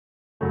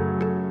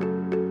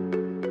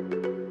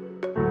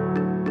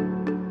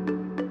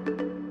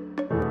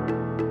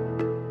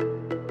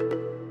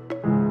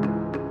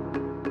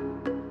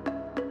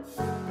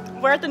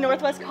We're at the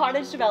Northwest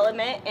Cottage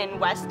development in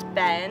West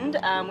Bend.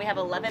 We have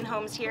 11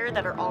 homes here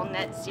that are all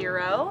net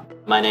zero.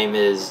 My name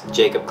is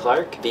Jacob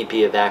Clark,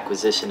 VP of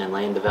Acquisition and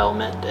Land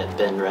Development at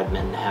Ben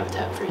Redmond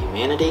Habitat for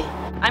Humanity.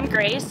 I'm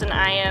Grace and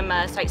I am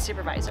a site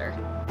supervisor.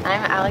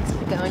 I'm Alex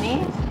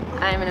Pagoni.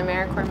 I'm an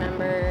AmeriCorps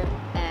member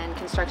and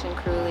construction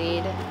crew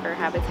lead for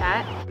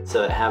Habitat.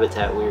 So at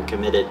Habitat we're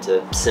committed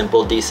to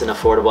simple, decent,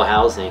 affordable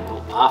housing.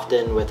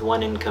 Often with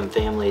one-income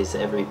families,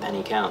 every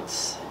penny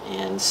counts.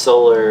 And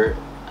solar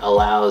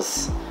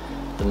allows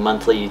the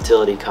monthly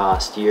utility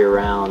cost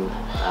year-round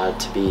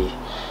to be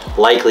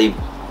likely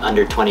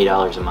under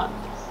 $20 a month.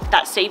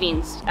 That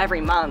savings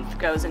every month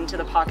goes into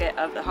the pocket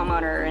of the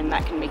homeowner, and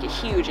that can make a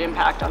huge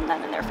impact on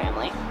them and their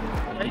family.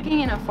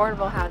 Working in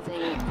affordable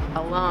housing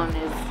alone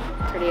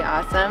is pretty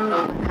awesome.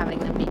 Having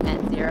them be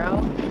net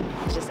zero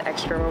is just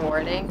extra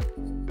rewarding.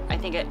 I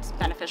think it's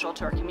beneficial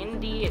to our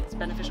community, it's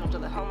beneficial to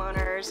the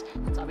homeowners,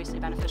 it's obviously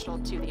beneficial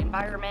to the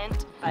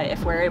environment. But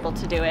if we're able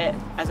to do it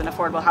as an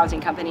affordable housing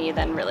company,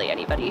 then really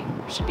anybody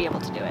should be able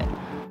to do it.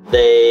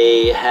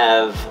 They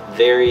have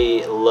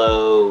very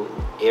low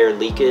air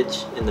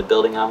leakage in the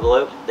building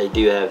envelope. They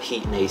do have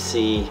heat and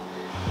AC,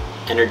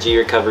 energy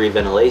recovery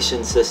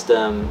ventilation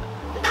system,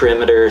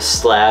 perimeter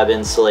slab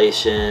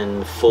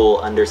insulation, full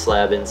under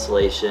slab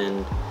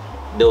insulation,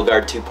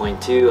 Milgard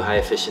 2.2 high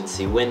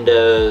efficiency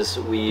windows.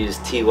 We use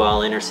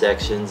T-wall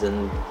intersections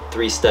and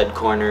 3 stud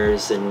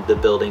corners in the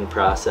building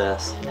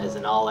process. As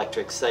an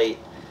all-electric site,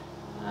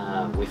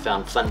 we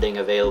found funding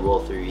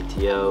available through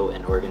ETO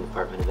and Oregon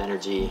Department of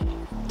Energy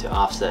to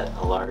offset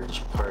a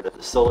large part of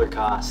the solar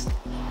cost.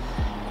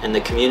 And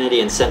the community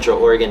in Central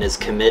Oregon is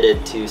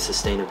committed to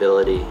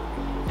sustainability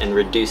and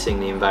reducing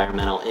the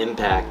environmental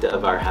impact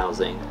of our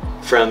housing.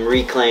 From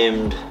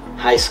reclaimed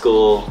high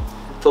school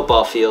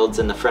football fields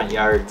in the front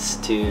yards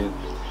to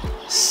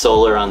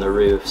solar on the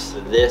roofs.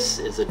 This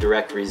is a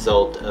direct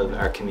result of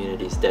our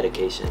community's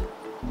dedication.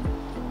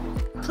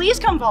 Please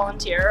come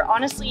volunteer.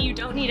 Honestly, you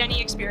don't need any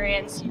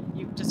experience.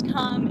 You just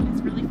come, and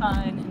it's really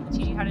fun, and we'll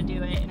teach you how to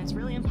do it, and it's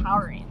really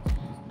empowering.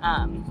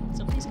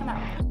 So please come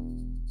out.